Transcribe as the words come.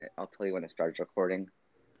I'll tell you when it starts recording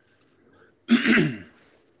in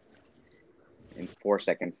 4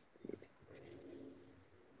 seconds.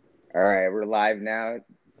 All right, we're live now.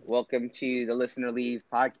 Welcome to the Listener Leave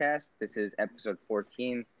podcast. This is episode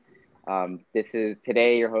 14. This is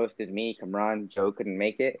today. Your host is me, Kamran. Joe couldn't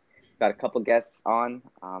make it. Got a couple guests on.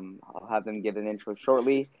 I'll have them give an intro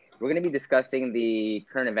shortly. We're going to be discussing the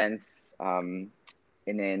current events in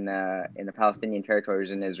the Palestinian territories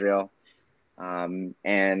in Israel.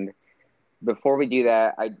 And before we do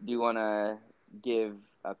that, I do want to give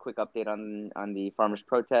a quick update on the farmers'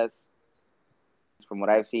 protests. From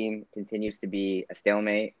what I've seen, continues to be a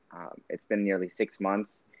stalemate. It's been nearly 6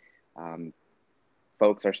 months. Um,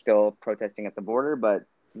 Folks are still protesting at the border, but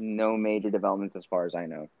no major developments as far as I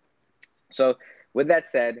know. So, with that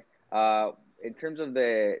said, in terms of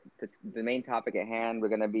the main topic at hand, we're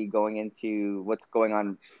going to be going into what's going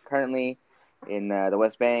on currently in the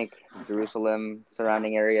West Bank, Jerusalem,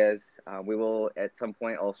 surrounding areas. We will at some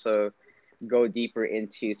point also go deeper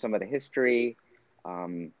into some of the history,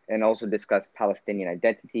 and also discuss Palestinian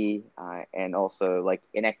identity, and also like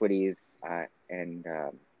inequities, and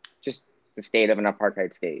just the state of an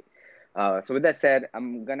apartheid state. So with that said,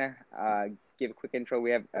 I'm gonna give a quick intro.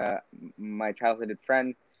 We have my childhood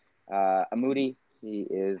friend, Amoudi. He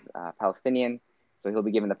is Palestinian, so he'll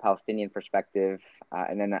be giving the Palestinian perspective.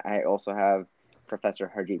 And then I also have Professor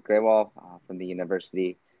Harjeet Grewal from the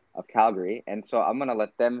University of Calgary. And so I'm going to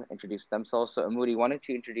let them introduce themselves. So Amoudi, why don't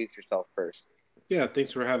you introduce yourself first? Yeah,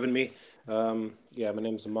 thanks for having me. My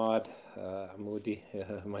name's Ahmad Amoudi,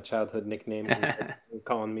 my childhood nickname.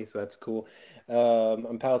 Calling me, so that's cool.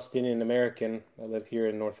 I'm Palestinian American. I live here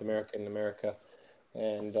in North America, in America.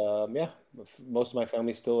 And most of my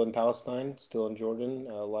family's still in Palestine, still in Jordan.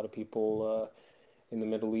 A lot of people in the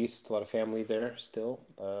Middle East, a lot of family there still.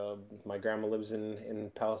 My grandma lives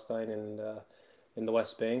in Palestine and in the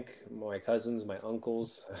West Bank. My cousins, my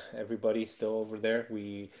uncles, everybody still over there.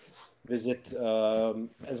 We visit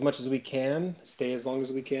as much as we can, stay as long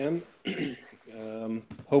as we can.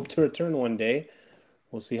 Hope to return one day.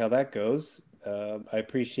 We'll see how that goes. I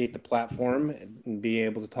appreciate the platform and being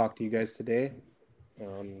able to talk to you guys today.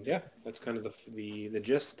 That's kind of the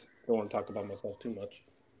gist. Don't want to talk about myself too much.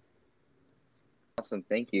 Awesome.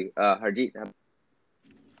 Thank you. Harjeet.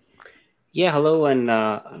 Yeah, hello,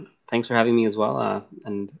 and thanks for having me as well.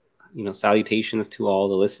 And salutations to all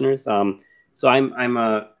the listeners. So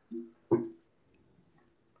I'm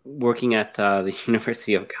working at the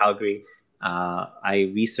University of Calgary.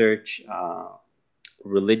 I research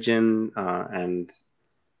religion, and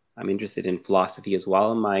I'm interested in philosophy as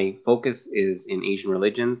well. My focus is in Asian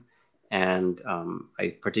religions, and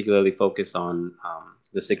I particularly focus on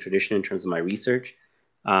the Sikh tradition in terms of my research.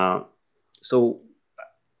 So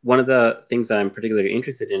one of the things that I'm particularly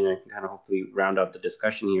interested in, and I can kind of hopefully round out the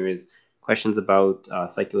discussion here, is questions about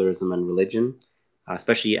secularism and religion,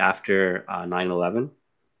 especially after 9/11.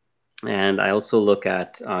 And I also look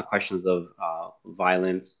at questions of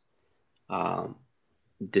violence, um,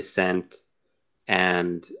 dissent,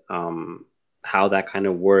 and how that kind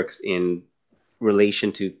of works in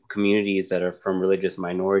relation to communities that are from religious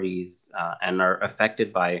minorities and are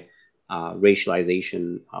affected by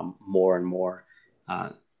racialization more and more.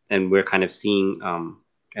 And we're kind of seeing,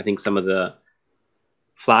 I think, some of the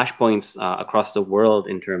flashpoints across the world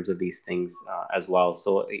in terms of these things as well.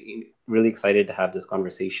 So, really excited to have this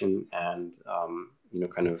conversation, and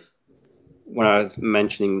kind of what I was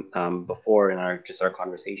mentioning before in our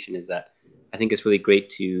conversation is that I think it's really great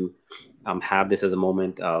to have this as a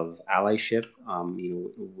moment of allyship.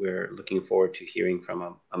 We're looking forward to hearing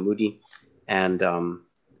from Amoudi, and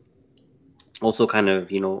also kind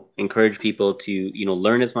of encourage people to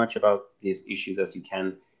learn as much about these issues as you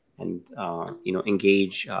can, and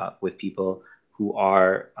engage with people who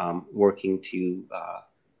are working to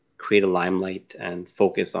create a limelight and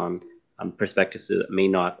focus on perspectives that may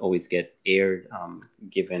not always get aired,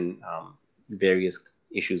 given various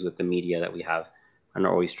issues with the media that we have and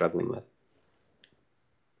are always struggling with.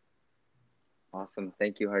 Awesome.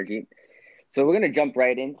 Thank you, Harjeet. So we're going to jump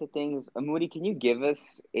right into things. Amoudi, can you give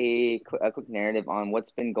us a quick narrative on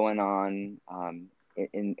what's been going on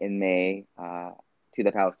in May to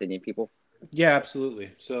the Palestinian people? Yeah,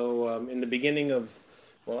 absolutely. So in the beginning of,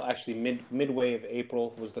 well, actually midway of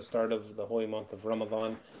April was the start of the holy month of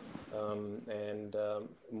Ramadan, and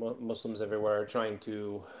Muslims everywhere are trying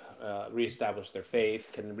to reestablish their faith,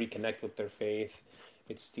 can reconnect with their faith.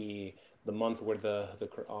 It's the month where the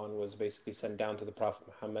Quran was basically sent down to the Prophet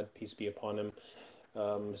Muhammad, peace be upon him.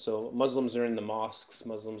 So Muslims are in the mosques,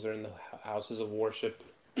 Muslims are in the houses of worship,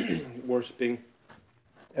 worshiping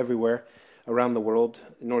everywhere around the world,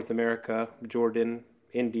 North America, Jordan,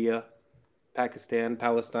 India, Pakistan,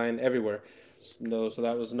 Palestine, everywhere. So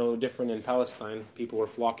that was no different in Palestine. People were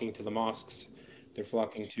flocking to the mosques. They're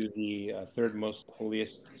flocking to the third most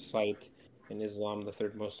holiest site in Islam, the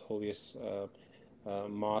third most holiest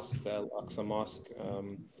mosque, the Al-Aqsa Mosque.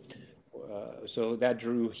 So that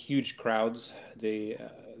drew huge crowds. The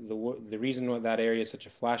reason why that area is such a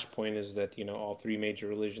flashpoint is that all three major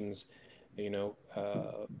religions,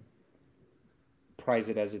 prize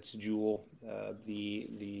it as its jewel.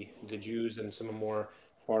 The Jews and some more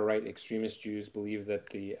far right extremist Jews believe that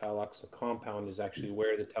the Al-Aqsa compound is actually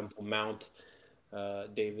where the Temple Mount,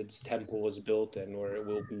 David's temple, was built, and where it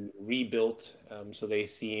will be rebuilt. So they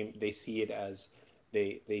see it as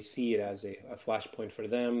a flashpoint for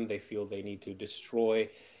them. They feel they need to destroy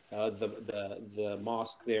the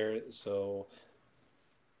mosque there. So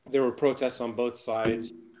there were protests on both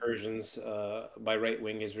sides, incursions by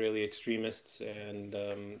right-wing Israeli extremists and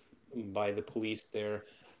by the police there.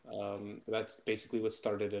 That's basically what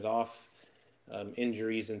started it off.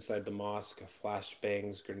 Injuries inside the mosque,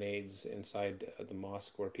 flashbangs, grenades inside the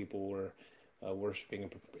mosque where people were worshiping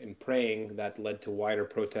and praying. That led to wider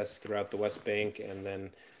protests throughout the West Bank, and then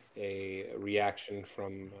a reaction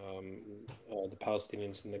from the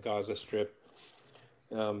Palestinians in the Gaza Strip.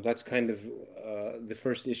 That's kind of the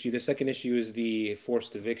first issue. The second issue is the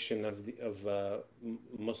forced eviction of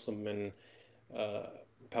Muslim and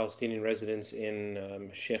Palestinian residents in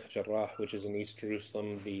Sheikh Jarrah, which is in East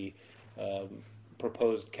Jerusalem, the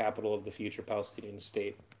proposed capital of the future Palestinian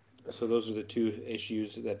state. So those are the two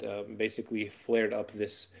issues that basically flared up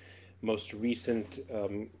this most recent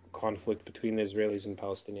conflict between the Israelis and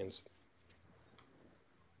Palestinians.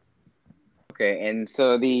 Okay, and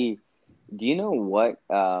so do you know what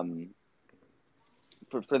for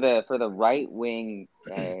the right wing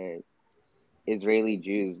Israeli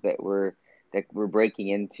Jews that were breaking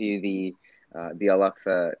into the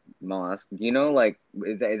Al-Aqsa Mosque? Do you know, like,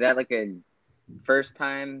 is that like a first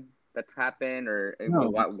time that's happened, or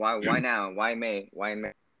No. why now? Why May?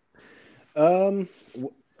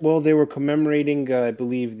 Well, they were commemorating, I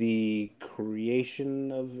believe, the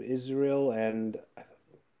creation of Israel, and I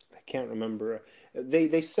can't remember.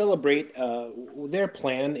 They celebrate. Their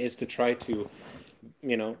plan is to try to,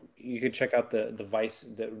 you could check out the Vice,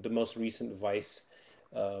 the most recent Vice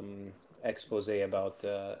expose about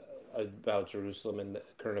Jerusalem and the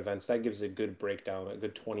current events. That gives a good breakdown, a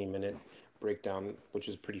good 20-minute breakdown, which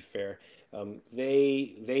is pretty fair.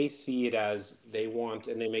 They see it as they want,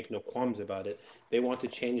 and they make no qualms about it. They want to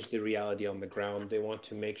change the reality on the ground. They want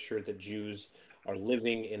to make sure that Jews are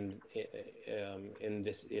living in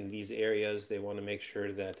these areas. They want to make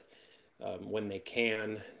sure that when they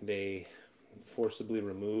can, they forcibly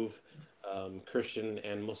remove Christian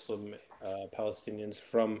and Muslim Palestinians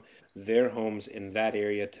from their homes in that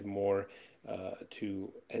area to more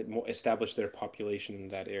establish their population in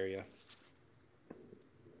that area.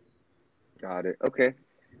 Got it. Okay.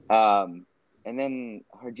 And then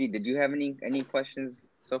Harjeet, did you have any questions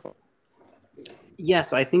so far? Yeah,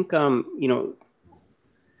 so I think for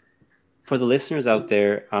the listeners out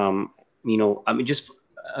there, I mean, just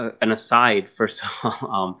an aside, first of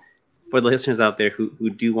all, for the listeners out there who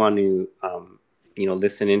do want to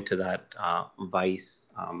listen into that Vice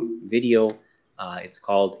video, it's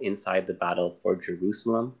called "Inside the Battle for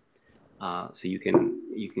Jerusalem," so you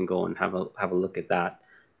can go and have a look at that.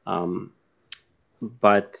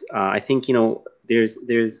 But I think there's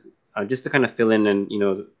just to kind of fill in and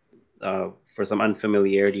for some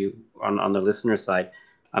unfamiliarity on the listener side,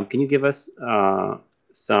 can you give us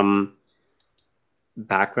some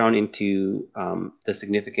background into the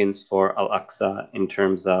significance for Al-Aqsa in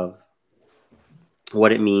terms of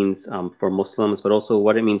what it means for Muslims, but also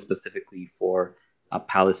what it means specifically for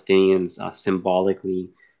Palestinians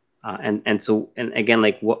symbolically, and again,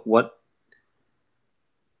 like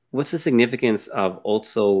what's the significance of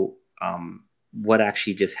also what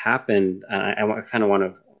actually just happened? I kind of want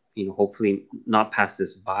to, hopefully not pass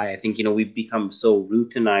this by. I think, we've become so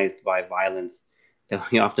routinized by violence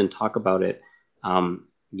that we often talk about it, in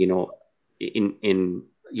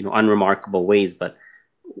unremarkable ways. But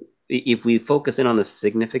if we focus in on the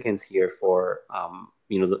significance here for,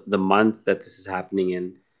 the month that this is happening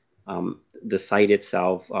in, the site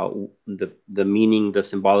itself, the meaning, the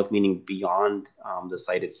symbolic meaning beyond the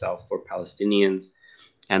site itself for Palestinians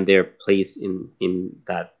and their place in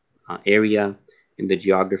that area, in the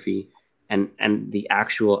geography, and the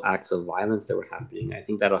actual acts of violence that were happening. I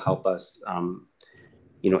think that'll help us,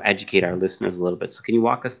 educate our listeners a little bit. So can you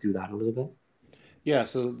walk us through that a little bit? Yeah,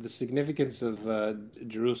 so the significance of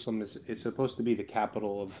Jerusalem is it's supposed to be the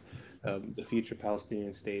capital of the future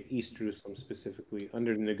Palestinian state, East Jerusalem specifically,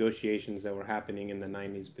 under the negotiations that were happening in the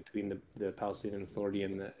 90s between the Palestinian Authority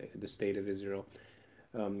and the state of Israel.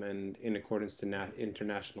 And in accordance to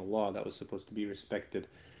international law, that was supposed to be respected.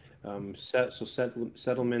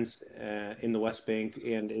 Settlements in the West Bank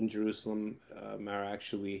and in Jerusalem are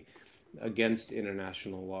actually against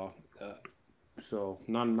international law. So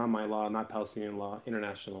not my law, not Palestinian law,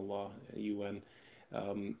 international law, UN.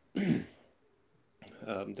 Um,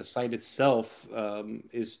 the site itself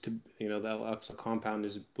is to, the Al-Aqsa compound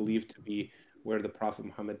is believed to be where the Prophet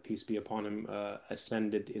Muhammad, peace be upon him,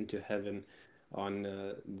 ascended into heaven on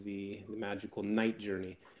the magical night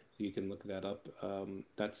journey. You can look that up.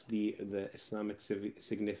 That's the Islamic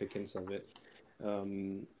significance of it.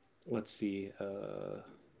 Let's see.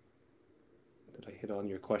 Did I hit on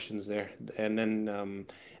your questions there? And then,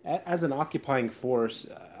 as an occupying force,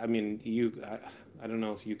 I mean, I don't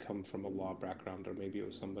know if you come from a law background or maybe it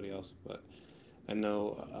was somebody else, but I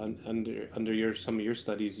know under some of your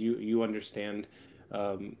studies, you understand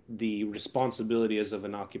the responsibilities of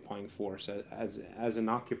an occupying force. As an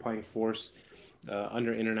occupying force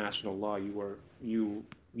under international law,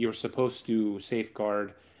 you're supposed to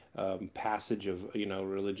safeguard passage of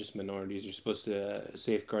religious minorities. You're supposed to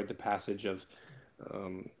safeguard the passage of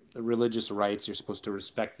religious rights. You're supposed to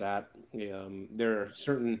respect that. There are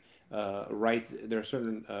certain rights. There are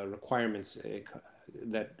certain requirements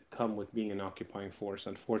that come with being an occupying force.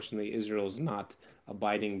 Unfortunately, Israel is not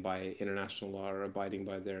abiding by international law or abiding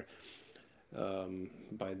by their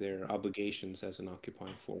obligations as an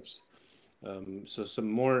occupying force. So some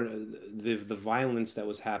more the violence that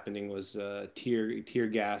was happening was tear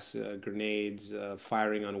gas, grenades,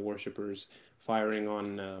 firing on worshipers, firing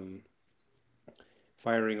on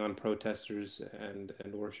protesters and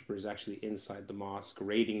worshipers actually inside the mosque,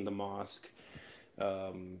 raiding the mosque.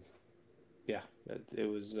 Yeah, it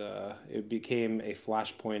was it became a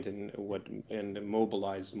flashpoint and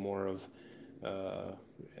mobilized more of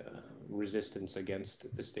resistance against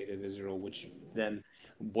the state of Israel, which then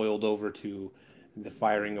boiled over to the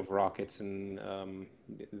firing of rockets and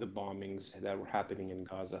the bombings that were happening in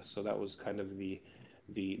Gaza. So that was kind of the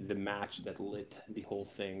match that lit the whole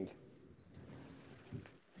thing.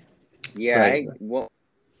 Yeah, Right.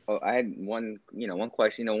 I had one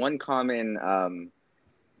question. One common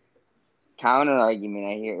counter argument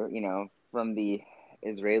I hear, from the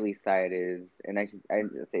Israeli side is, and I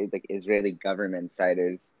say like Israeli government side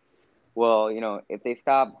is, well, if they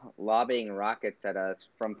stop lobbing rockets at us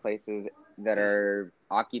from places that are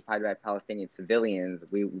occupied by Palestinian civilians,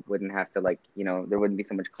 we wouldn't have to there wouldn't be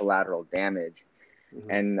so much collateral damage.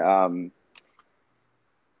 Mm-hmm. And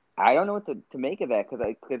I don't know what to make of that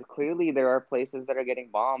because clearly there are places that are getting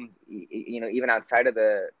bombed, even outside of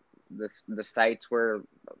the sites where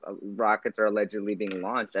rockets are allegedly being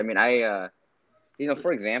launched. I mean,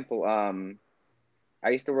 for example, I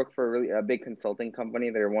used to work for a big consulting company.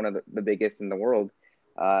 They're one of the biggest in the world,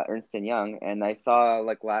 Ernst & Young. And I saw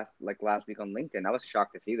last week on LinkedIn, I was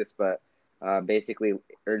shocked to see this, but basically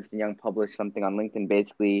Ernst & Young published something on LinkedIn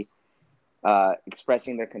basically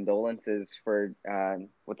expressing their condolences for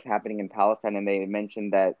what's happening in Palestine. And they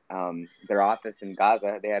mentioned that their office in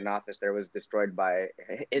Gaza, they had an office there, was destroyed by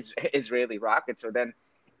Israeli rockets. So then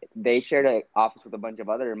they shared an office with a bunch of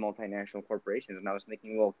other multinational corporations. And I was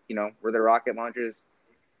thinking, well, were there rocket launchers,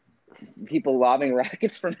 people lobbing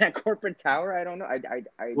rockets from that corporate tower? I don't know. I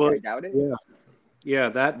doubt it. Yeah.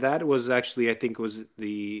 That was actually, I think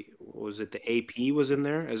the AP was in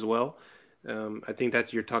there as well. I think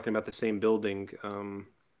that you're talking about the same building.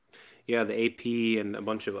 Yeah, the AP and a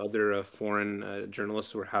bunch of other foreign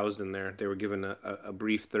journalists were housed in there. They were given a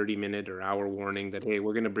brief 30-minute or hour warning that, hey,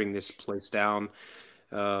 we're going to bring this place down.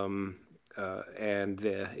 And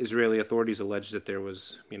the Israeli authorities alleged that there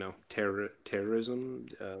was, terrorism,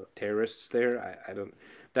 terrorists there. I don't.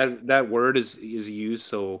 That word is used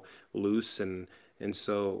so loose and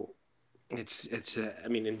so it's I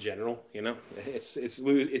mean, in general,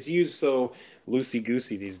 it's used so loosey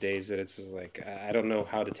goosey these days that it's just like I don't know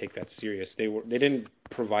how to take that serious. They didn't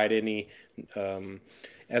provide any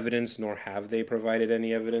evidence, nor have they provided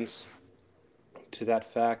any evidence to that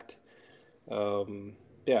fact.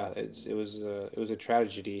 Yeah, it was a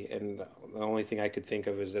tragedy, and the only thing I could think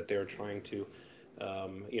of is that they were trying to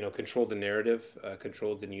control the narrative,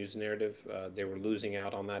 control the news narrative. They were losing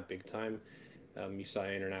out on that big time. You saw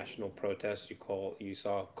international protests. You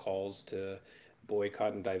saw calls to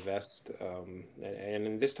boycott and divest.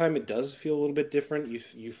 And this time it does feel a little bit different.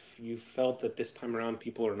 You felt that this time around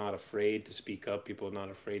people are not afraid to speak up. People are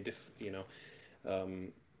not afraid to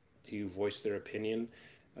to voice their opinion.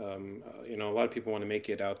 A lot of people want to make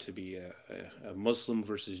it out to be a Muslim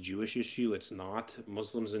versus Jewish issue. It's not.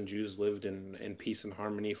 Muslims and Jews lived in peace and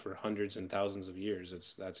harmony for hundreds and thousands of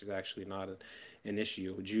years. That's actually not an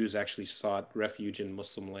issue. Jews actually sought refuge in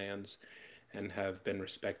Muslim lands and have been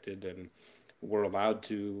respected and were allowed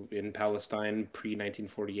to, in Palestine pre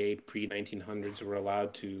 1948, pre 1900s, were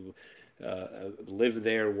allowed to live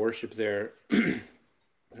there, worship there.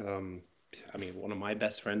 um, I mean, one of my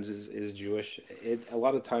best friends is Jewish. A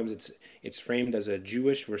lot of times it's framed as a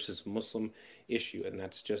Jewish versus Muslim issue, and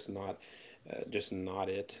that's just not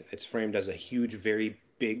it. It's framed as a huge, very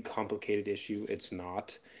big, complicated issue. It's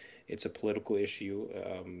not. It's a political issue.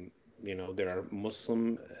 There are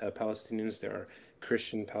Muslim Palestinians, there are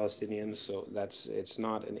Christian Palestinians, so it's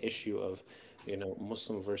not an issue of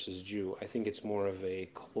Muslim versus Jew. I think it's more of a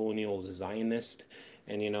colonial Zionist,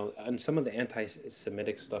 and some of the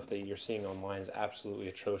anti-Semitic stuff that you're seeing online is absolutely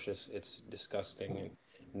atrocious. It's disgusting, and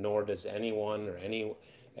nor does anyone or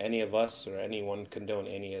any of us or anyone condone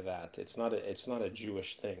any of that. It's not a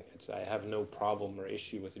Jewish thing. I have no problem or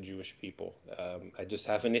issue with Jewish people. I just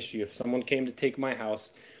have an issue if someone came to take my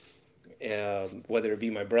house, whether it be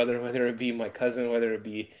my brother, whether it be my cousin, whether it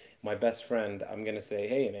be my best friend. I'm gonna say,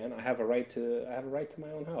 hey man, I have a right to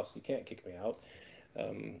my own house. You can't kick me out.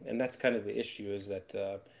 And that's kind of the issue, is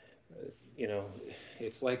that you know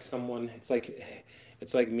it's like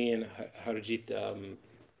me and Harjit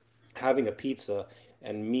having a pizza,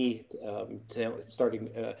 and me starting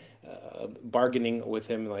bargaining with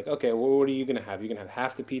him, like, okay, well, what are you gonna have? You're gonna have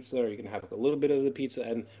half the pizza, or you're gonna have a little bit of the pizza?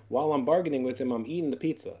 And while I'm bargaining with him, I'm eating the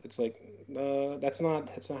pizza. It's like, that's not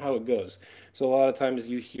how it goes. So a lot of times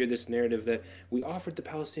you hear this narrative that we offered the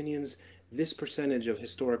Palestinians this percentage of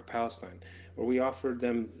historic Palestine, or we offered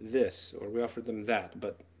them this, or we offered them that.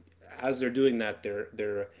 But as they're doing that,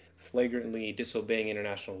 they're flagrantly disobeying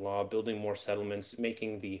international law, building more settlements,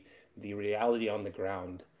 making the reality on the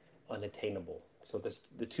ground unattainable. So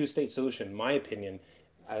the two-state solution, in my opinion,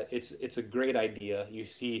 it's a great idea. You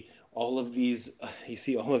see all these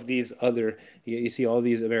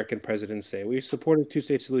American presidents say we support a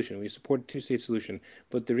two-state solution, we support a two-state solution,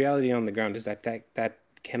 but the reality on the ground is that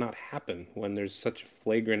cannot happen when there's such a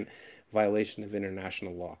flagrant violation of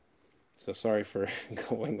international law. So sorry for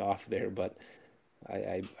going off there, but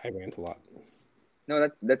I rant a lot. No,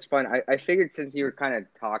 that's fine. I figured since you were kind of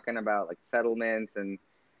talking about like settlements and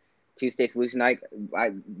two-state solution,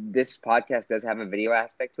 this podcast does have a video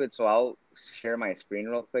aspect to it, so I'll share my screen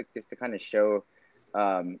real quick just to kind of show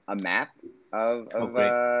a map of Oh,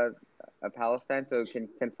 great. of Palestine. So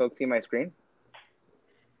can folks see my screen?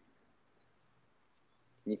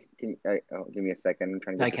 Give me a second. I'm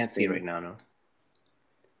trying to I get the can't see screen. right now, no.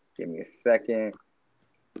 Give me a second.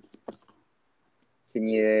 Can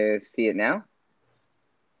you see it now?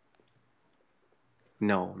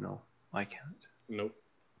 No, I can't. Nope.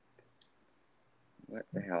 What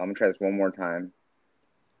the hell? I'm gonna try this one more time.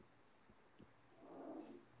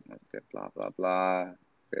 Blah blah blah.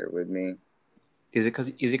 Bear with me. Is it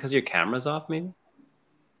because your camera's off, maybe?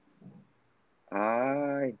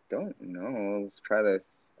 I don't know. Let's try this.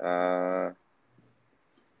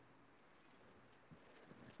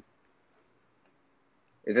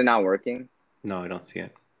 Is it not working? No, I don't see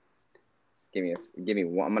it. Give me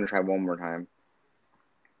one. I'm gonna try one more time.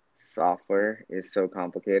 Software is so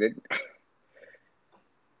complicated.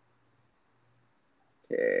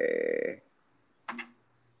 Okay.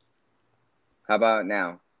 How about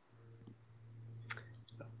now?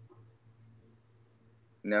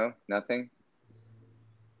 No, nothing.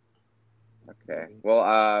 Okay.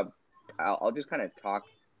 Well, I'll just kind of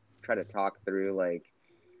try to talk through like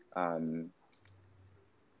um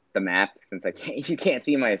the map, since you can't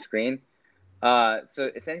see my screen.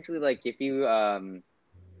 So essentially, like, if you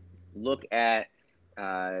look at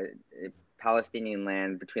uh Palestinian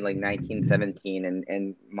land between like 1917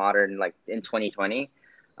 and modern, like in 2020,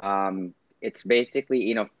 it's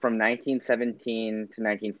basically, from 1917 to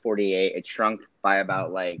 1948, it shrunk by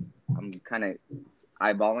about, like, I'm kind of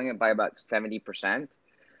eyeballing it, by about 70%.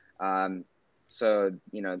 So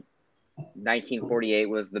 1948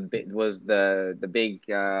 was the big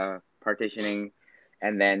partitioning,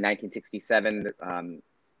 and then 1967,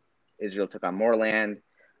 Israel took on more land,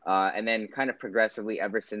 and then kind of progressively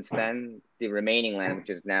ever since then, the remaining land, which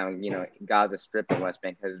is now Gaza Strip and West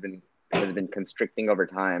Bank, has been constricting over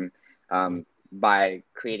time, by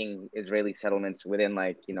creating Israeli settlements within,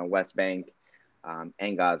 like, West Bank,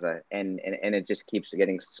 and Gaza, and it just keeps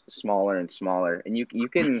getting smaller and smaller. And you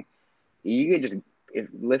could just, if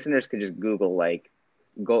listeners could just Google, like,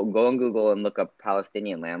 go on Google and look up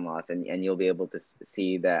Palestinian land loss, and you'll be able to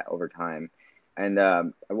see that over time.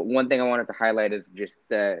 And one thing I wanted to highlight is just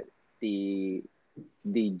the the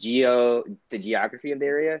geography of the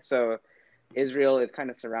area. So Israel is kind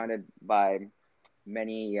of surrounded by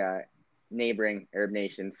many neighboring Arab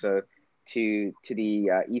nations. So to the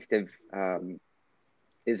east of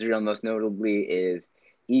Israel, most notably, is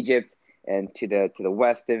Egypt, and to the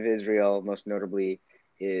west of Israel, most notably,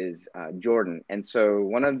 is Jordan. And so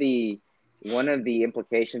one of the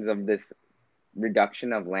implications of this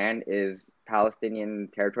reduction of land is Palestinian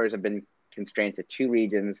territories have been constrained to two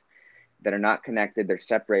regions that are not connected. They're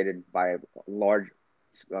separated by a large,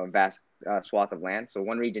 vast swath of land. So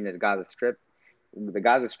one region is Gaza Strip. The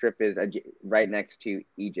Gaza Strip is right next to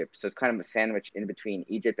Egypt, so it's kind of a sandwich in between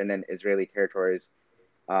Egypt and then Israeli territories,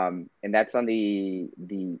 and that's on the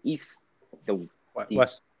east, the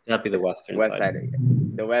West. That'd be the western west side. side,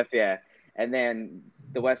 the west, yeah, and then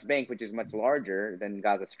the West Bank, which is much larger than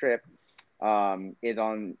Gaza Strip, is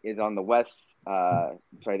on the west,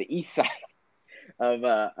 sorry, the east side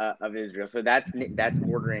of Israel. So that's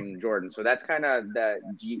bordering Jordan. So that's kind of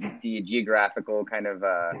the geographical kind of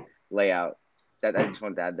layout. That I just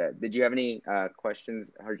wanted to add that. Did you have any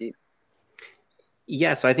questions, Harjeet?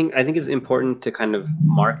 Yeah, so I think it's important to kind of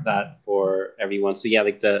mark that for everyone. So yeah,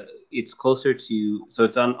 like it's closer to, so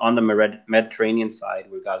it's on the Mediterranean side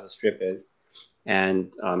where Gaza Strip is,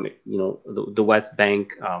 and you know, the West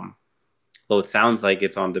Bank, though it sounds like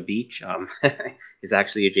it's on the beach, is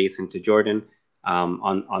actually adjacent to Jordan,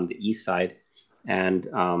 on the east side, and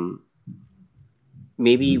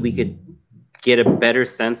maybe we could get a better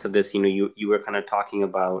sense of this. You know, you were kind of talking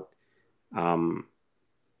about um,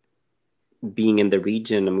 being in the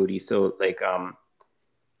region, Amudi. So like,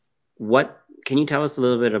 what can you tell us a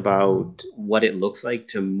little bit about what it looks like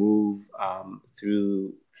to move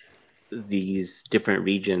through these different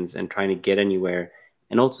regions and trying to get anywhere,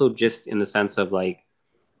 and also just in the sense of like,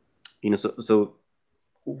 you know, so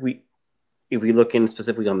we, if we look in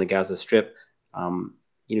specifically on the Gaza Strip,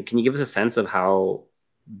 you know, can you give us a sense of how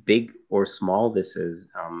big or small this is,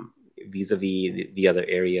 vis-a-vis the other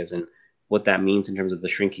areas, and what that means in terms of the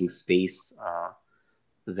shrinking space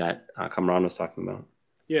that Kamran was talking about?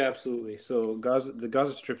 Yeah, absolutely. So the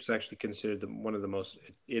Gaza Strip is actually considered one of the most.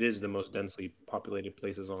 It is the most densely populated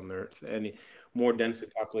places on Earth, any more densely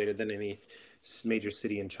populated than any major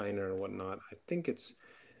city in China or whatnot. I think it's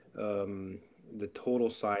um, the total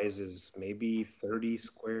size is maybe 30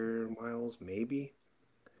 square miles, maybe.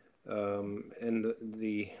 And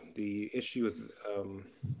the issue with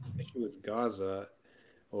Gaza,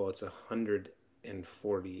 well, it's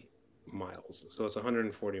 140 miles, so it's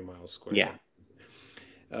 140 miles Yeah.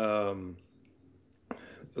 square. Um,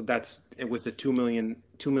 that's with the 2 million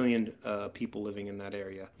people living in that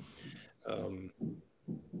area. Um,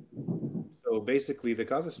 so basically, the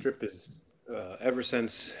Gaza Strip is ever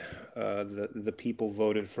since the people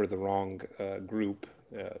voted for the wrong group.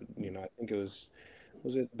 You know, I think it was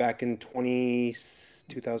it back in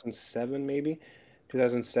 2007 maybe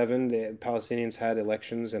 2007, the Palestinians had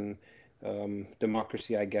elections, and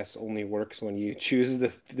democracy, I guess, only works when you choose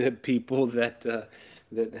the people that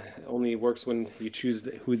only works when you choose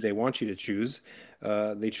who they want you to choose.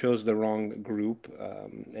 They chose the wrong group,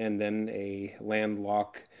 and then a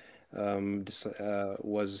landlock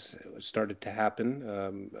was started to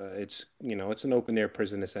happen. It's, you know, it's an open air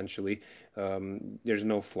prison essentially. There's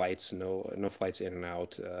no flights, no flights in and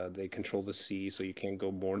out. They control the sea, so you can't go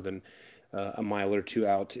more than a mile or two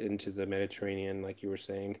out into the Mediterranean, like you were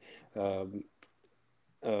saying.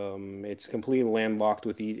 Um, it's completely landlocked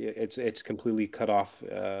with it's completely cut off.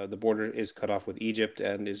 The border is cut off with Egypt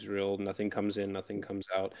and Israel. Nothing comes in, nothing comes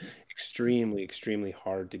out. Extremely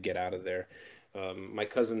hard to get out of there. My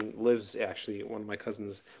cousin lives, actually, one of my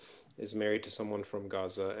cousins is married to someone from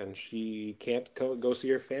Gaza, and she can't go see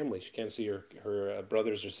her family. She can't see her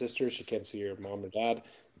brothers or sisters. She can't see her mom or dad.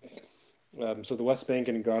 So the West Bank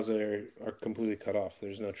and Gaza are completely cut off.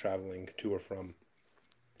 There's no traveling to or from.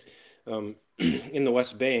 In the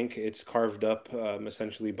West Bank, it's carved up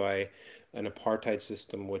essentially by an apartheid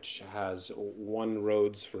system, which has one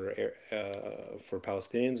roads for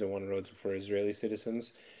Palestinians and one roads for Israeli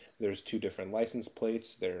citizens. There's two different license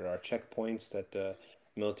plates. There are checkpoints that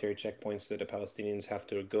military checkpoints that the Palestinians have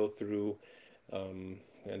to go through,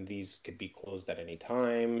 and these could be closed at any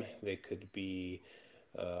time. They could be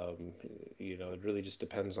um, you know, it really just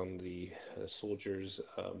depends on the soldiers'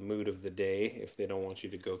 mood of the day. If they don't want you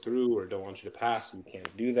to go through or don't want you to pass, you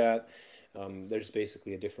can't do that. There's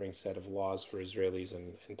basically a differing set of laws for Israelis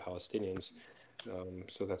and Palestinians.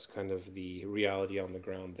 So that's kind of the reality on the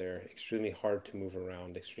ground there. Extremely hard to move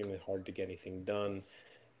around, extremely hard to get anything done.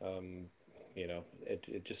 Um,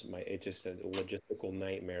 it's just a logistical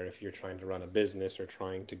nightmare if you're trying to run a business or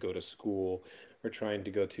trying to go to school or trying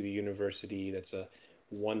to go to the university. That's a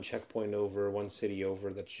one checkpoint over, one city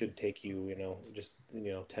over that should take you, just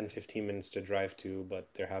 10, 15 minutes to drive to, but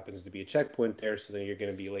there happens to be a checkpoint there, so then you're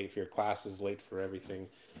going to be late for your classes, late for everything.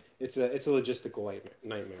 It's a logistical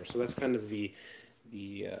nightmare. So that's kind of the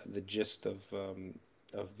gist of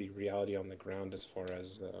the reality on the ground as far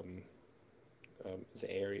as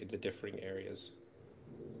the differing areas.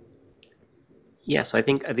 Yeah, so I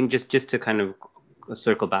think just to kind of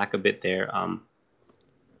circle back a bit there.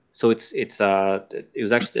 So it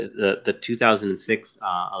was actually the 2006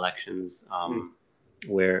 elections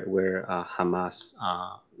where Hamas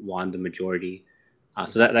won the majority.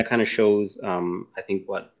 So that kind of shows, I think,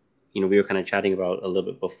 what we were kind of chatting about a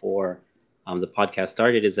little bit before the podcast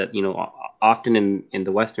started, is that often in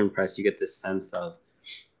the Western press you get this sense of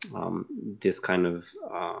this kind of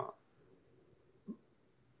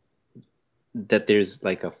that there's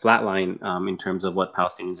like a flat line in terms of what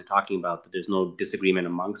Palestinians are talking about, that there's no disagreement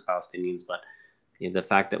amongst Palestinians, but the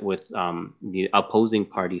fact that with the opposing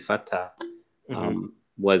party, Fatah,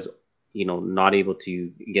 was not able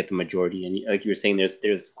to get the majority. And like you were saying,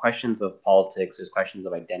 there's questions of politics, there's questions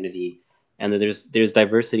of identity, and there's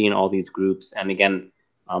diversity in all these groups. And again,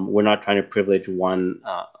 we're not trying to privilege one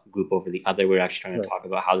group over the other. We're actually trying to talk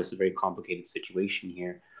about how this is a very complicated situation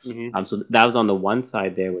here. So that was on the one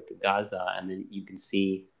side there with the Gaza, and then you can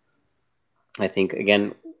see, I think,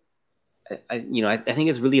 again, I think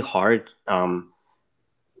it's really hard,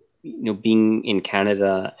 being in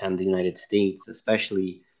Canada and the United States,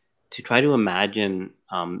 especially, to try to imagine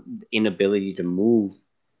the inability to move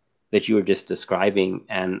that you were just describing.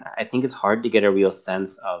 And I think it's hard to get a real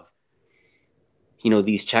sense of,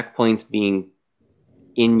 these checkpoints being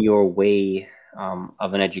in your way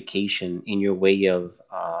of an education, in your way of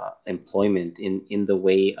employment, in the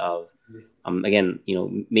way of, again,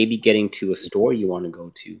 maybe getting to a store you want to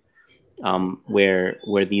go to,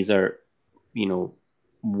 where these are,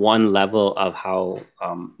 one level of how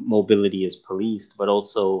mobility is policed, but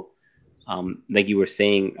also, like you were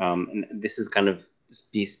saying, and this is kind of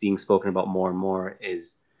being spoken about more and more,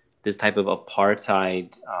 is this type of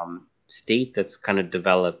apartheid state that's kind of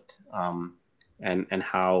developed, and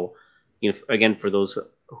how, again, for those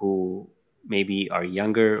who maybe are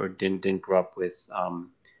younger or didn't grow up with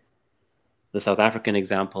the South African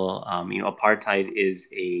example, apartheid is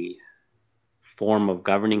a form of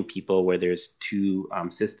governing people where there's two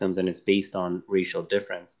systems, and it's based on racial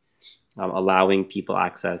difference, allowing people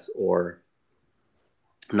access or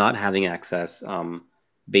not having access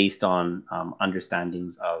based on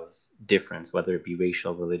understandings of difference, whether it be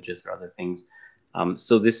racial, religious, or other things.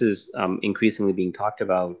 So this is increasingly being talked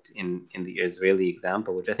about in the Israeli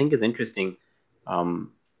example, which I think is interesting. The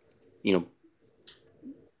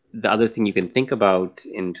other thing you can think about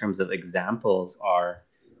in terms of examples are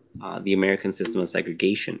the American system of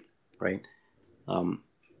segregation, right?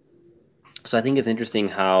 So I think it's interesting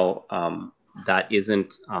how that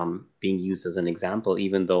isn't being used as an example,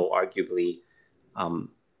 even though arguably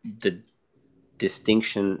the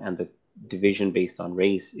distinction and the division based on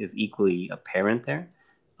race is equally apparent there.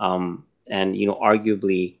 And,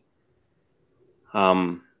 arguably,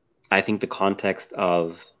 I think the context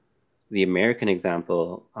of the American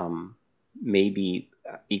example may be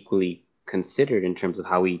equally considered in terms of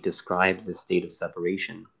how we describe the state of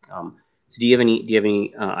separation. So do you have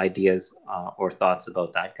any ideas or thoughts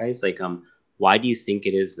about that, guys? Like, why do you think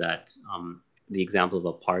it is that the example of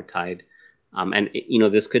apartheid, and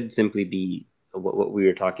this could simply be what we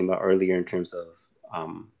were talking about earlier in terms of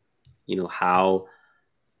how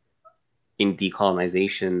in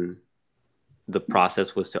decolonization the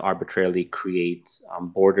process was to arbitrarily create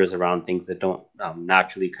borders around things that don't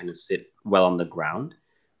naturally kind of sit well on the ground,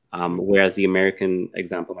 whereas the American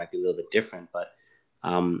example might be a little bit different, but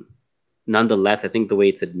nonetheless, I think the way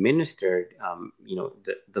it's administered,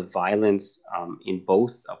 the violence in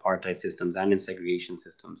both apartheid systems and in segregation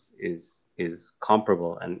systems is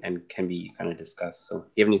comparable and can be kind of discussed. So, do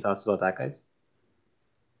you have any thoughts about that, guys?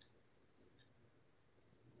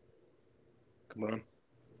 Come on.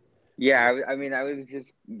 Yeah, I mean, I was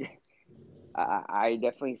just, I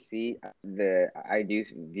definitely see I do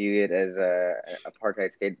view it as a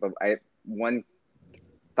apartheid state, but one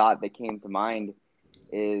thought that came to mind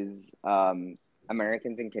is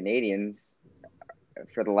Americans and Canadians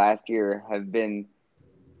for the last year have been,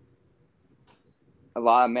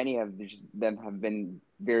 many of them have been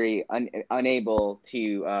very unable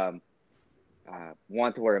to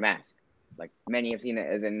want to wear a mask. Like, many have seen it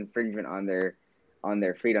as an infringement on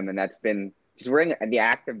their freedom, and that's been just wearing the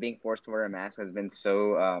act of being forced to wear a mask has been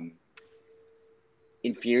so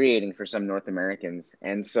infuriating for some North Americans.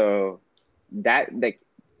 And so that like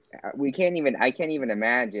I can't even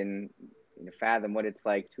imagine, fathom what it's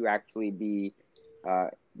like to actually be uh,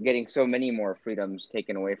 getting so many more freedoms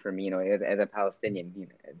taken away from me, as a Palestinian.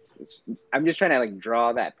 I'm just trying to like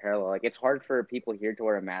draw that parallel. Like it's hard for people here to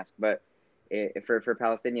wear a mask, but for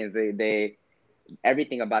Palestinians, they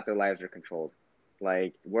everything about their lives are controlled,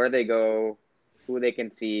 like where they go, who they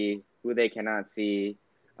can see, who they cannot see,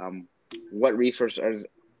 what resources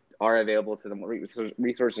are available to them, what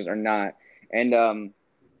resources are not. And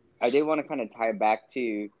I did want to kind of tie back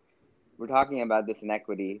to, we're talking about this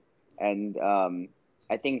inequity, and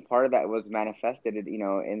I think part of that was manifested,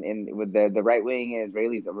 in with the right wing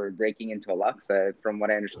Israelis that were breaking into Al-Aqsa. From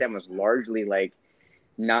what I understand, was largely like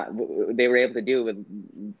not they were able to do with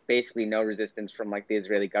basically no resistance from like the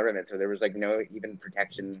Israeli government. So there was like no even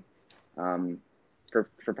protection um, for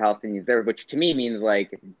Palestinians there, which to me means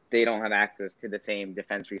like they don't have access to the same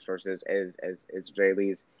defense resources as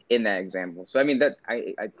Israelis in that example. So I mean that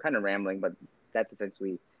I'm kind of rambling, but that's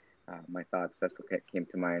essentially my thoughts. That's what came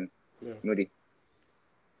to mind. Yeah. Moody.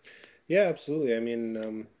 Yeah, absolutely. I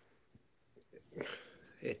mean,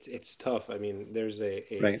 it's tough. I mean, there's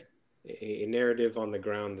Right. a narrative on the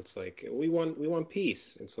ground that's like we want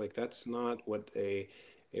peace. It's like that's not what a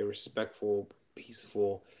respectful,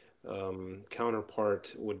 peaceful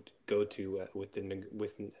counterpart would go to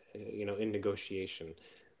in negotiation.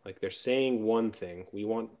 Like they're saying one thing: we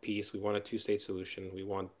want peace, we want a two-state solution, we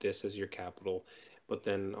want this as your capital. But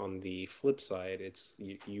then on the flip side, it's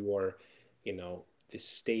you are, the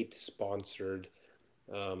state-sponsored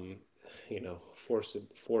um,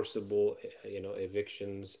 forcible,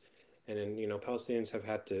 evictions, and then Palestinians have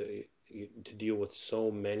had to deal with so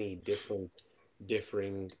many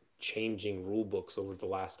differing, changing rule books over the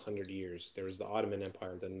last 100 years. There was the Ottoman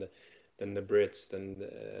Empire, then the Brits, then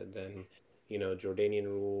Jordanian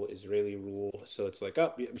rule, Israeli rule. So it's like,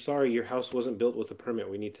 oh, I'm sorry, your house wasn't built with a permit.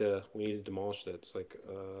 We need to demolish that. It's like,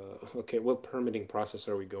 okay, what permitting process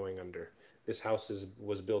are we going under? This house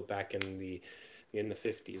was built back in the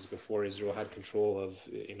 50s before Israel had control of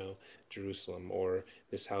Jerusalem, or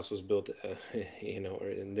this house was built or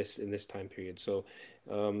in this time period. So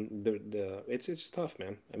the it's just tough,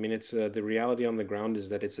 man. I mean, it's the reality on the ground is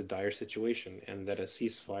that it's a dire situation, and that a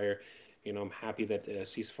ceasefire, I'm happy that a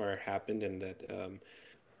ceasefire happened, and that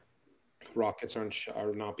rockets are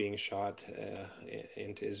not being shot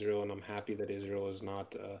into Israel, and I'm happy that Israel is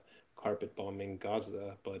not carpet bombing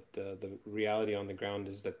Gaza. But the reality on the ground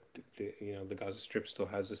is that the Gaza Strip still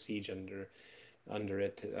has a siege under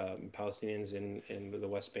it. Palestinians in the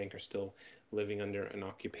West Bank are still living under an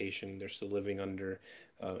occupation. They're still living under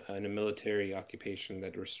a military occupation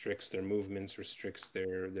that restricts their movements, restricts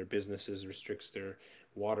their businesses, restricts their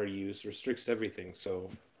water use, restricts everything. So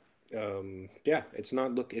yeah, it's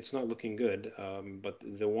not looking good. But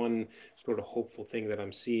the one sort of hopeful thing that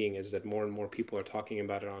I'm seeing is that more and more people are talking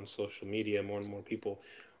about it on social media. More and more people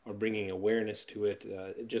are bringing awareness to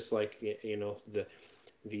it. Just like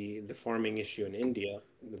the farming issue in India,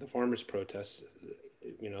 the farmers' protests.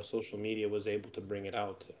 Social media was able to bring it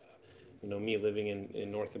out. Me living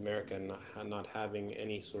in North America and not having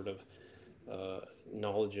any sort of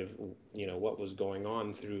knowledge of what was going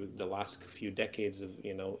on through the last few decades of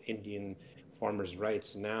Indian farmers'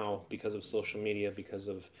 rights. Now, because of social media, because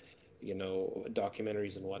of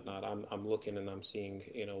documentaries and whatnot, I'm looking and I'm seeing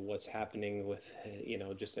what's happening with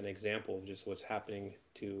just an example of just what's happening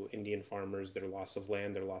to Indian farmers, their loss of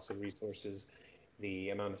land, their loss of resources, the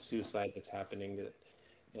amount of suicide that's happening.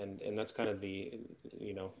 And that's kind of the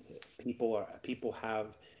people have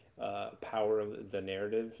power of the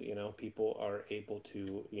narrative. People are able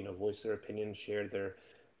to voice their opinions, share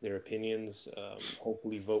their opinions,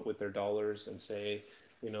 hopefully vote with their dollars and say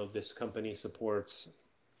this company supports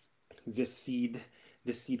this seed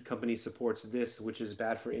company supports this, which is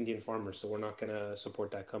bad for Indian farmers, so we're not going to support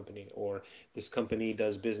that company. Or this company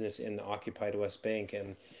does business in the occupied West Bank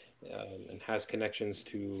and has connections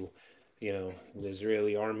to the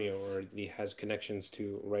Israeli army, or he has connections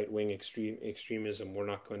to right-wing extremism. We're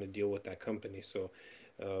not going to deal with that company. So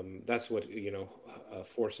that's what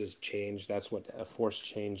forces change. That's what forced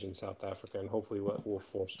change in South Africa, and hopefully what will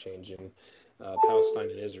force change in Palestine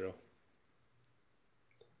and Israel.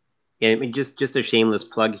 Yeah, I mean, just a shameless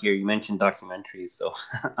plug here. You mentioned documentaries, so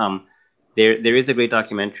there is a great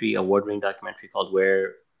documentary, award-winning documentary called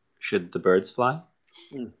 "Where Should the Birds Fly?"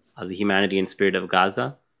 The Humanity and Spirit of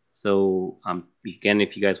Gaza. So again,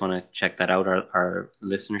 if you guys want to check that out, our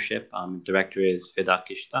listenership, director is Fida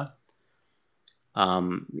Kishta.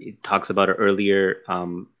 It talks about an earlier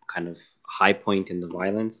kind of high point in the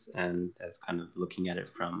violence, and as kind of looking at it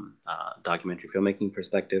from a documentary filmmaking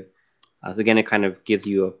perspective. So again, it kind of gives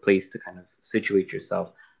you a place to kind of situate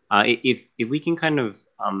yourself. If we can kind of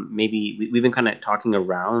maybe we've been kind of talking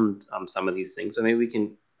around some of these things, but maybe we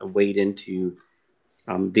can wade into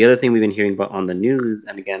the other thing we've been hearing about on the news.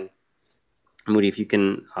 And again, Moody, if you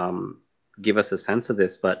can give us a sense of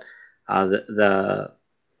this, but the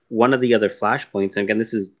one of the other flashpoints, and again,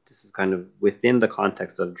 this is kind of within the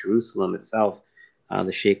context of Jerusalem itself,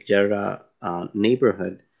 the Sheikh Jarrah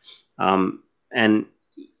neighborhood, and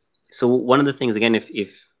so one of the things, again, if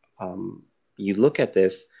you look at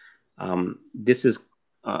this, this is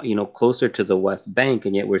closer to the West Bank,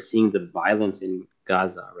 and yet we're seeing the violence in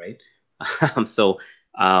Gaza, right? So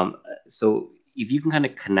if you can kind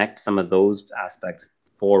of connect some of those aspects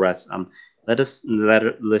for us, let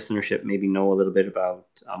listenership maybe know a little bit about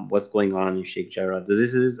what's going on in Sheikh Jarrah.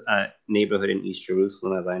 This is a neighborhood in East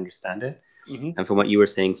Jerusalem, as I understand it, and from what you were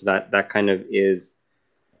saying, so that kind of is,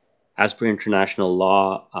 as per international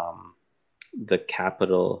law, the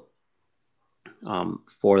capital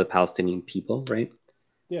for the Palestinian people, right?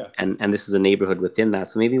 Yeah. And this is a neighborhood within that.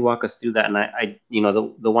 So maybe walk us through that. And I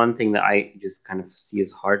the one thing that I just kind of see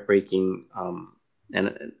as heartbreaking,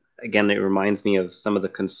 and again, it reminds me of some of the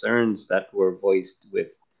concerns that were voiced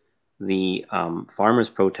with the farmers'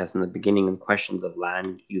 protests in the beginning and questions of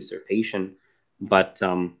land usurpation. But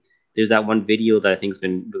there's that one video that I think has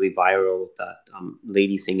been really viral with that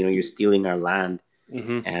lady saying, you're stealing our land.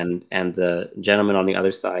 And the gentleman on the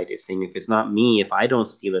other side is saying, if it's not me, if I don't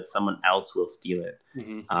steal it, someone else will steal it.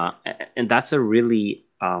 And that's a really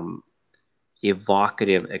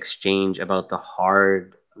evocative exchange about the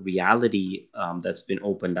hard reality that's been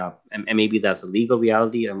opened up. And maybe that's a legal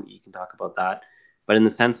reality. You can talk about that. But in the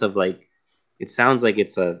sense of it sounds like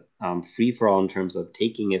it's a free for all in terms of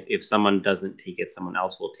taking it. If someone doesn't take it, someone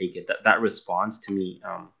else will take it. That response to me,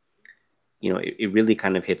 it really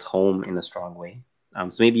kind of hits home in a strong way.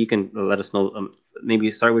 So maybe you can let us know, maybe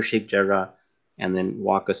start with Sheikh Jarrah and then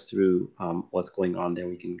walk us through what's going on there.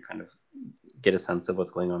 We can kind of get a sense of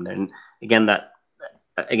what's going on there. And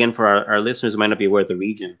again, for our listeners who might not be aware of the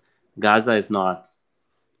region, Gaza is not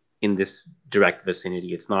in this direct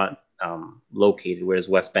vicinity. It's not located, whereas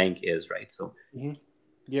West Bank is, right? So.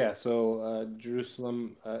 Yeah, so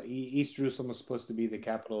Jerusalem, East Jerusalem is supposed to be the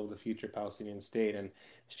capital of the future Palestinian state, and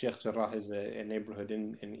Sheikh Jarrah is a neighborhood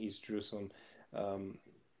in East Jerusalem.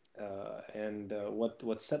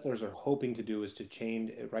 What settlers are hoping to do is to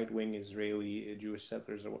change, right-wing Israeli Jewish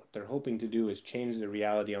settlers, what they're hoping to do is change the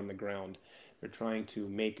reality on the ground. They're trying to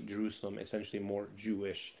make Jerusalem essentially more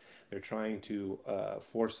Jewish. They're trying to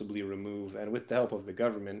forcibly remove, and with the help of the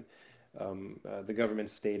government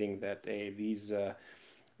stating that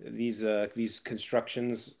these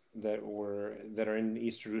constructions that are in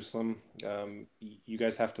East Jerusalem, you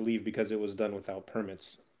guys have to leave because it was done without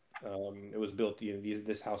permits. It was built.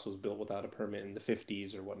 This house was built without a permit in the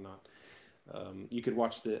 50s or whatnot. You could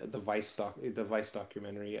watch the Vice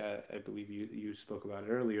documentary. I believe you spoke about it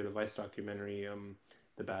earlier. The Vice documentary,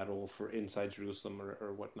 the battle for inside Jerusalem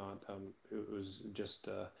or whatnot. It was just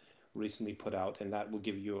recently put out, and that will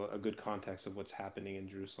give you a good context of what's happening in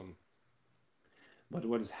Jerusalem. But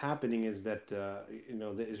what is happening is that the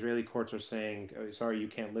Israeli courts are saying, sorry, you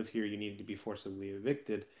can't live here. You need to be forcibly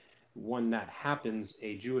evicted. When that happens,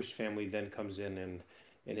 a Jewish family then comes in and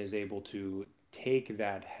is able to take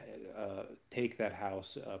that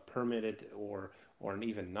house, permit it or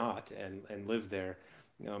even not, and live there.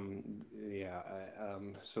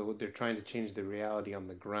 So they're trying to change the reality on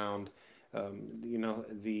the ground.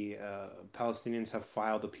 The Palestinians have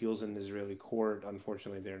filed appeals in the Israeli court.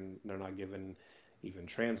 Unfortunately, they're not given even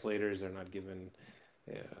translators. They're not given.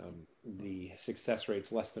 The success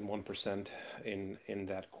rate's less than 1% in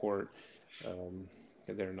that court.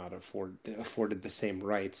 They're not afforded the same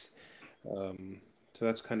rights. So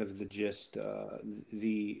that's kind of the gist.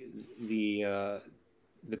 The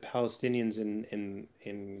Palestinians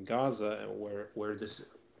in Gaza, where this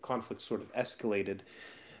conflict sort of escalated,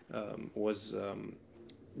 was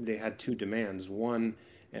they had two demands. One,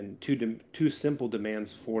 and two simple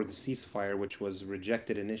demands for the ceasefire, which was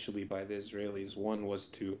rejected initially by the Israelis. One was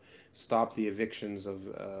to stop the evictions of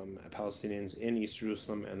Palestinians in East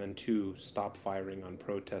Jerusalem, and then two, stop firing on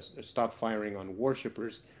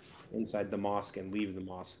worshippers inside the mosque and leave the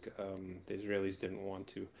mosque. The Israelis didn't want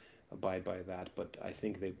to abide by that, but I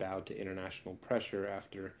think they bowed to international pressure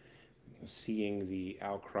after seeing the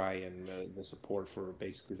outcry and the support for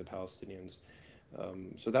basically the Palestinians.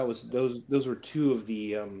 So that was those were two of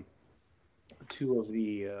the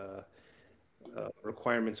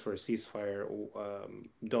requirements for a ceasefire.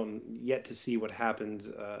 Don't yet to see what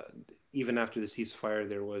happened. Even after the ceasefire,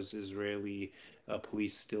 there was Israeli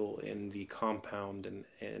police still in the compound and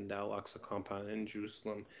the Al-Aqsa compound in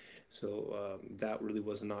Jerusalem. So that really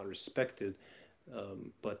was not respected.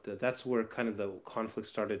 But that's where kind of the conflict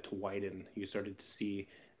started to widen. You started to see,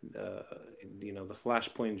 uh, the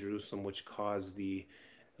flashpoint in Jerusalem, which caused the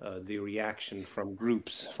reaction from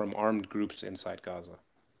groups, from armed groups inside Gaza.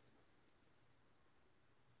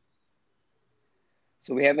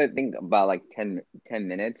 So we have, I think, about like 10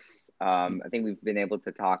 minutes. I think we've been able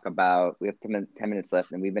to talk about, we have 10 minutes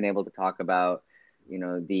left, and we've been able to talk about,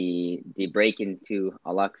 the break into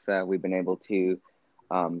Al-Aqsa. We've been able to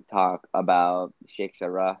talk about Sheikh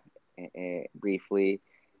Jarrah briefly.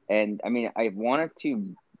 And I mean, I wanted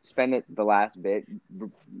to spend the last bit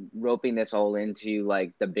roping this all into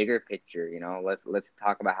like the bigger picture. Let's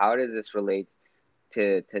talk about how does this relate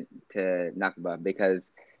to Nakba, because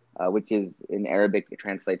which is in Arabic, it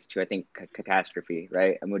translates to, I think, catastrophe,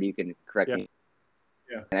 right? And what you can correct Yeah. me.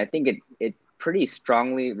 Yeah. And I think it pretty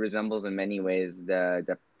strongly resembles in many ways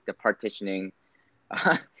the partitioning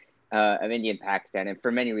of India and Pakistan, and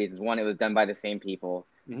for many reasons. One, it was done by the same people,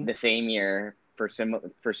 the same year for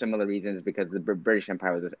similar reasons, because the British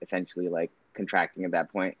Empire was essentially like contracting at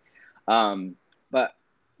that point. But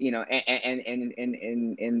and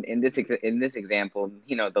in this example,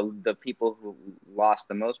 the people who lost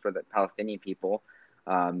the most were the Palestinian people.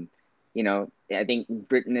 I think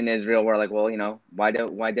Britain and Israel were like, well, why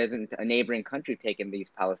doesn't a neighboring country take in these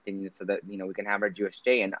Palestinians so that we can have our Jewish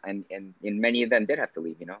stay? And many of them did have to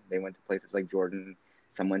leave. They went to places like Jordan,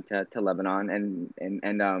 some went to Lebanon, and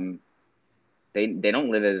they don't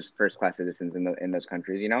live as first class citizens in those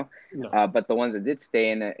countries, No. But the ones that did stay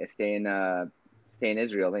in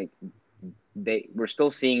Israel, like we're still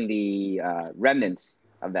seeing the remnants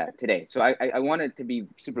of that today. So I wanted to be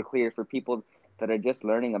super clear for people that are just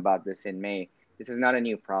learning about this in May. This is not a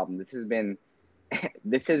new problem. This has been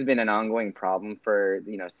an ongoing problem for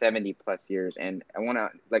 70 plus years. And I want to,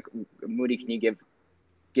 like, Moody, can you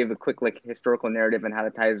give a quick like historical narrative and how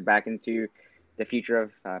it ties back into the future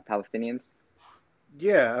of Palestinians?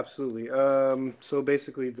 Yeah, absolutely. So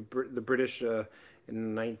basically, the British in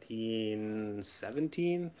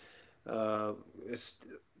 1917, uh, is,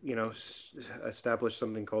 established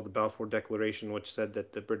something called the Balfour Declaration, which said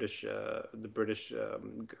that the British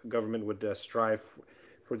government would strive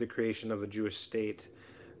for the creation of a Jewish state.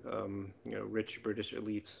 Rich British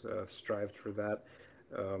elites strived for that.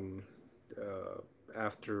 Um,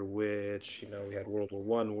 After which, we had World War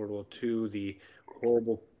One, World War Two,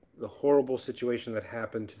 horrible the horrible situation that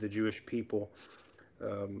happened to the Jewish people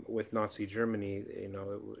with Nazi Germany,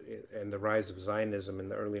 and the rise of Zionism in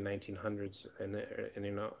the early 1900s, and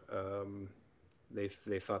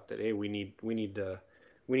they thought that, hey, we need to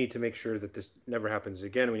make sure that this never happens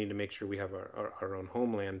again. We need to make sure we have our own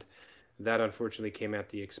homeland. That unfortunately came at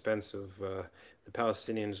the expense of the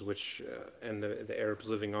Palestinians, and the Arabs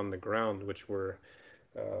living on the ground, which were,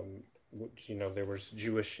 there was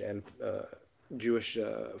Jewish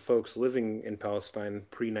folks living in Palestine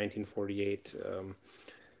pre 1948.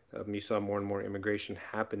 You saw more and more immigration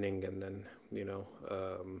happening, and then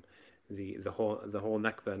the whole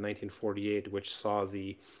Nakba in 1948, which saw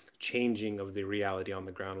the changing of the reality on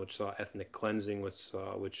the ground, which saw ethnic cleansing,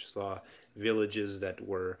 which saw villages that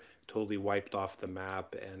were totally wiped off the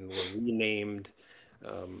map and were renamed,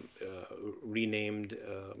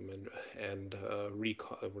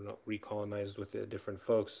 recolonized with different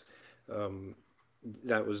folks.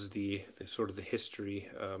 That was the sort of the history,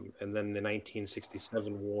 and then the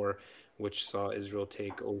 1967 war, which saw Israel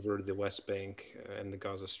take over the West Bank and the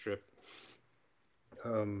Gaza Strip,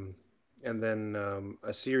 and then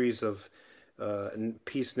a series of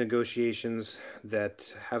peace negotiations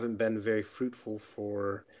that haven't been very fruitful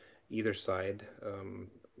for either side.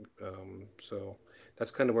 So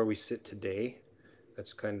that's kind of where we sit today.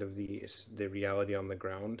 That's kind of the reality on the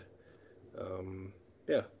ground.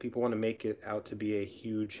 Yeah, people want to make it out to be a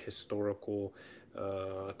huge historical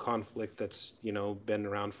conflict that's been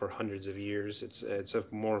around for hundreds of years. It's a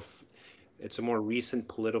more recent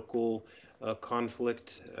political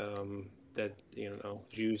conflict that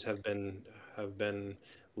Jews have been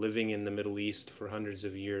living in the Middle East for hundreds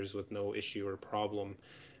of years with no issue or problem.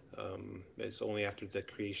 It's only after the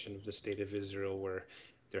creation of the State of Israel where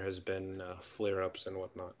there has been flare-ups and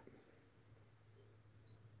whatnot.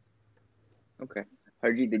 Okay.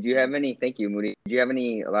 Harjeet, did you have any? Thank you, Moody. Did you have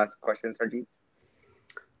any last questions, Harjeet?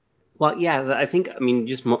 Well, yeah, I think,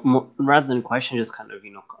 just rather than a question, just kind of,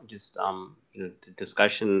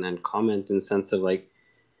 discussion and comment in the sense of like,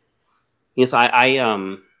 so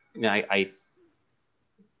I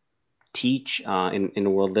teach in a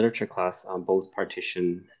world literature class on both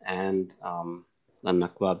partition and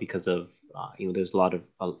Nakba because of there's a lot of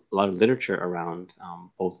literature around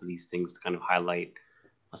both of these things to kind of highlight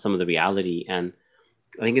some of the reality. And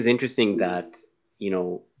I think it's interesting that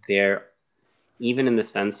they're even in the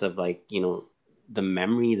sense of like the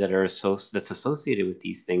memory that's associated with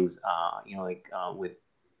these things, with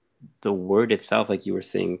the word itself, like you were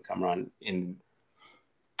saying, Kamran, in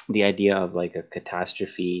the idea of like a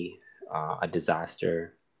catastrophe, a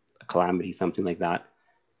disaster, a calamity, something like that.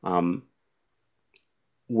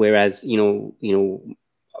 Whereas even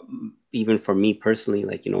for me personally,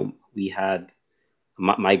 like we had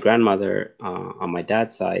my grandmother on my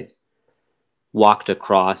dad's side walked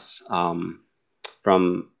across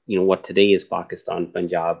from what today is Pakistan,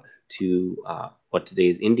 Punjab, to what today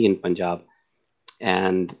is Indian Punjab.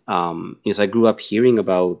 And so I grew up hearing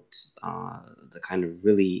about the kind of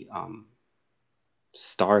really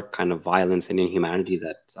stark kind of violence and inhumanity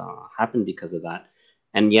that happened because of that.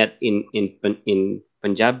 And yet in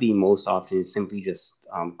Punjabi, most often is simply just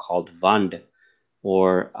called Vand,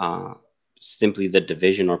 or simply the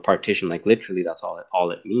division or partition. Like literally, that's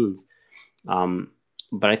all it means.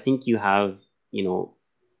 But I think you have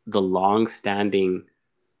the long-standing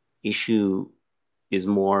issue is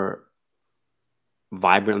more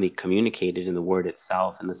vibrantly communicated in the word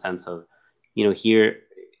itself, in the sense of here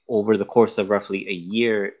over the course of roughly a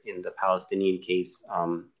year in the Palestinian case,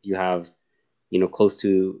 you have close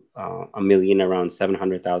to a million, around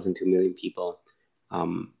 700,000 to 1 million people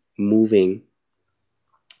moving.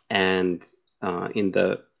 And on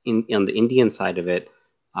the Indian side of it,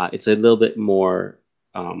 it's a little bit more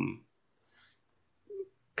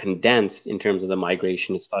condensed in terms of the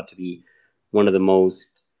migration. It's thought to be one of the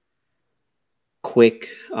most quick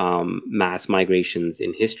mass migrations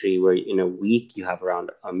in history, where in a week you have around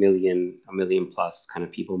a million plus kind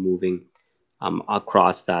of people moving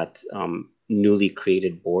across that newly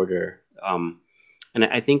created border. And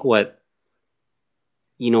I think what,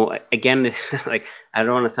 again, like, I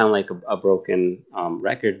don't want to sound like a broken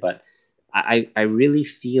record, but I really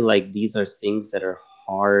feel like these are things that are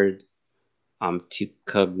hard to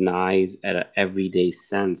cognize at an everyday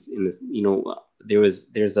sense. In this,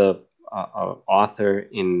 there's a author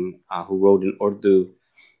in who wrote in Urdu,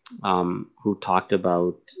 who talked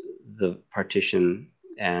about the partition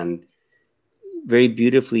and very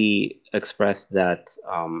beautifully expressed that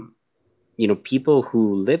people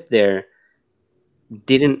who lived there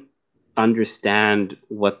didn't understand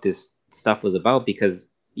what this stuff was about, because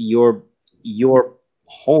your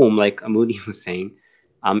home, like Amudi was saying,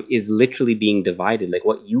 is literally being divided. Like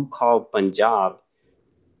what you call Punjab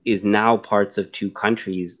is now parts of two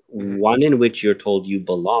countries, one in which you're told you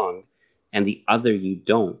belong and the other you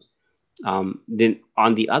don't. Then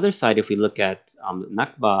on the other side, if we look at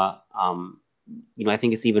Nakba, I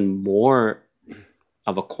think it's even more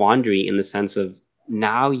of a quandary, in the sense of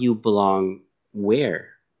now you belong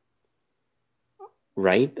where?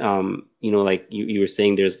 Right? Like you were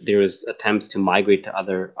saying, there's attempts to migrate to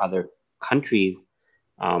other countries,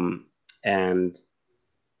 and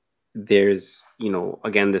there's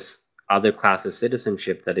again this other class of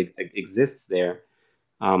citizenship that exists there.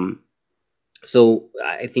 So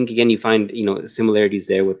I think again you find similarities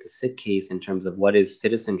there with the Sikh case in terms of what is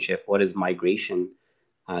citizenship, what is migration.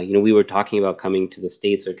 We were talking about coming to the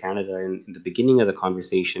States or Canada in the beginning of the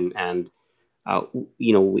conversation, and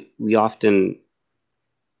we often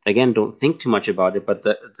again don't think too much about it, but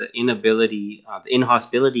the inability, the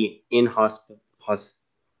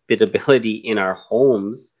inhospitability in our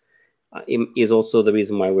homes is also the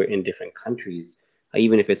reason why we're in different countries,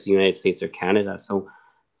 even if it's the United States or Canada. So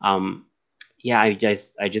I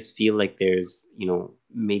just feel like there's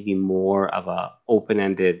maybe more of a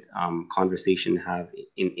open-ended conversation to have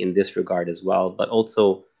in this regard as well. But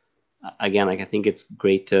also, again, like I think it's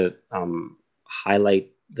great to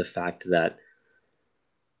highlight the fact that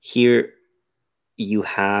here you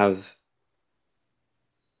have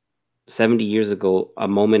 70 years ago a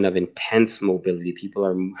moment of intense mobility. People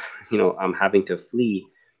are having to flee,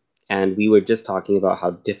 and we were just talking about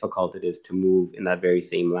how difficult it is to move in that very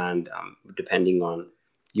same land, depending on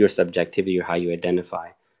your subjectivity or how you identify,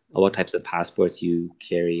 what types of passports you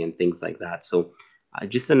carry and things like that. So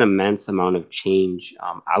just an immense amount of change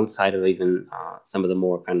outside of even some of the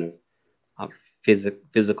more kind of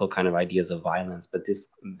physical kind of ideas of violence. But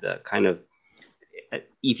the kind of,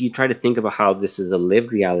 if you try to think about how this is a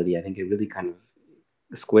lived reality, I think it really kind of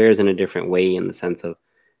squares in a different way, in the sense of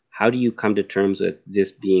how do you come to terms with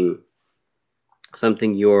this being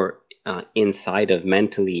something you're inside of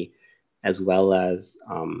mentally, as well as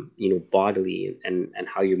bodily, and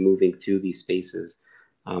how you're moving through these spaces.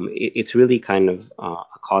 it's really kind of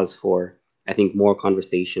a cause for, I think, more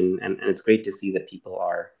conversation, and it's great to see that people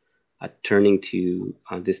are turning to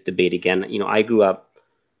this debate again. I grew up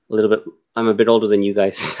a little bit. I'm a bit older than you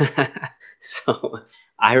guys, so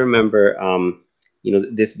I remember,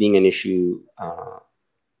 this being an issue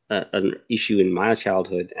in my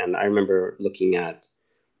childhood, and I remember looking at,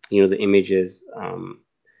 the images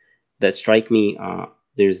that strike me.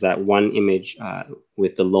 There's that one image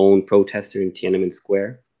with the lone protester in Tiananmen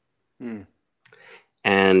Square. Mm.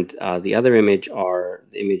 And the other image are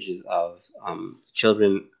the images of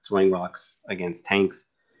children throwing rocks against tanks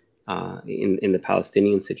in the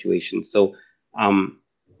Palestinian situation. So,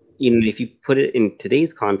 if you put it in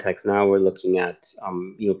today's context, now we're looking at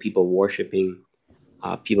people worshiping,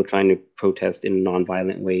 people trying to protest in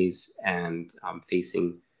nonviolent ways, and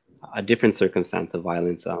facing a different circumstance of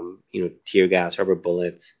violence. Tear gas, rubber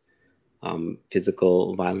bullets,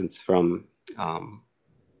 physical violence from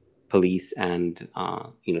police, and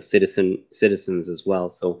citizens as well.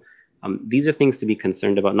 So these are things to be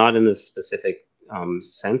concerned about, not in a specific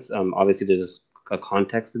sense. Obviously, there's a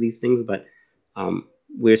context to these things, but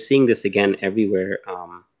we're seeing this again everywhere.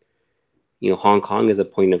 Hong Kong is a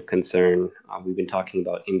point of concern. We've been talking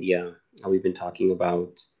about India. We've been talking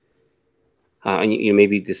about,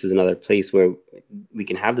 maybe this is another place where we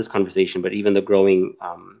can have this conversation, but even the growing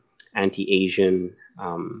anti-Asian,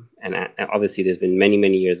 and obviously there's been many,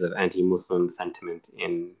 many years of anti-Muslim sentiment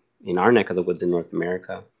in our neck of the woods in North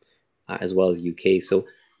America, as well as UK. So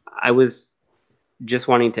I was just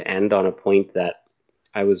wanting to end on a point that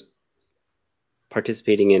I was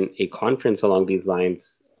participating in a conference along these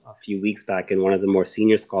lines a few weeks back, and one of the more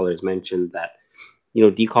senior scholars mentioned that,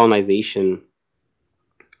 decolonization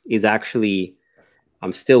is actually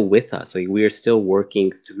still with us. Like, we are still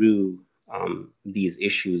working through these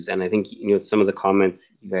issues. And I think, some of the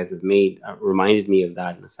comments you guys have made reminded me of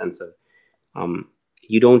that, in the sense of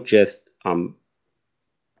you don't just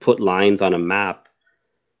put lines on a map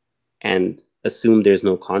and assume there's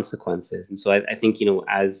no consequences. And so I think,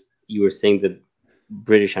 as you were saying, the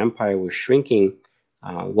British Empire was shrinking,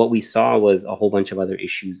 what we saw was a whole bunch of other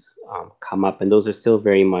issues come up. And those are still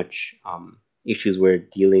very much issues we're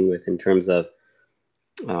dealing with, in terms of,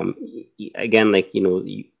 again, like,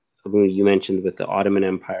 you mentioned with the Ottoman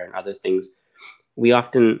Empire and other things, we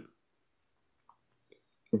often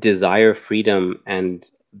desire freedom, and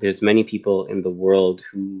there's many people in the world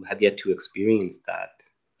who have yet to experience that.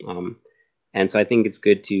 And so I think it's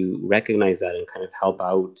good to recognize that and kind of help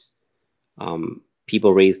out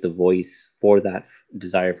people raise the voice for that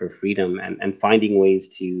desire for freedom, and finding ways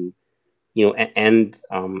to, end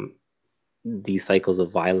these cycles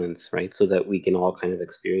of violence, right? So that we can all kind of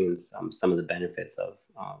experience some of the benefits of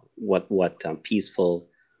what peaceful,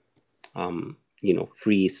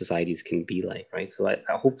 free societies can be like, right? So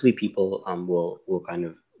hopefully people will kind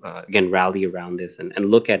of again rally around this, and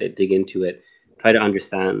look at it, dig into it, try to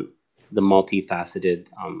understand the multifaceted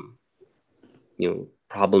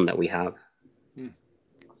problem that we have.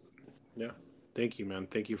 Yeah, thank you, man.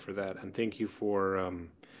 Thank you for that, and thank you for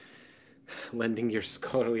lending your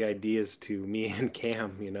scholarly ideas to me and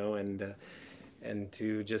Cam, and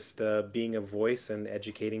to just being a voice and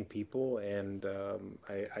educating people. And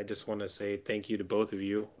I just want to say thank you to both of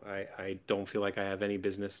you. I don't feel like I have any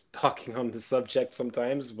business talking on the subject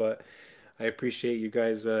sometimes, but I appreciate you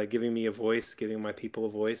guys giving me a voice, giving my people a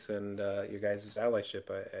voice, and your guys'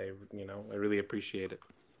 allyship. I really appreciate it.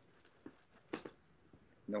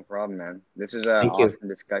 No problem, man. This is an awesome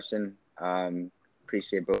discussion.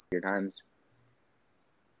 Appreciate both your times.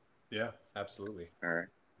 Yeah, absolutely. All right.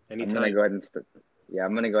 Anytime. I'm gonna go ahead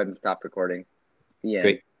and stop recording. The end.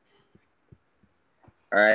 Great.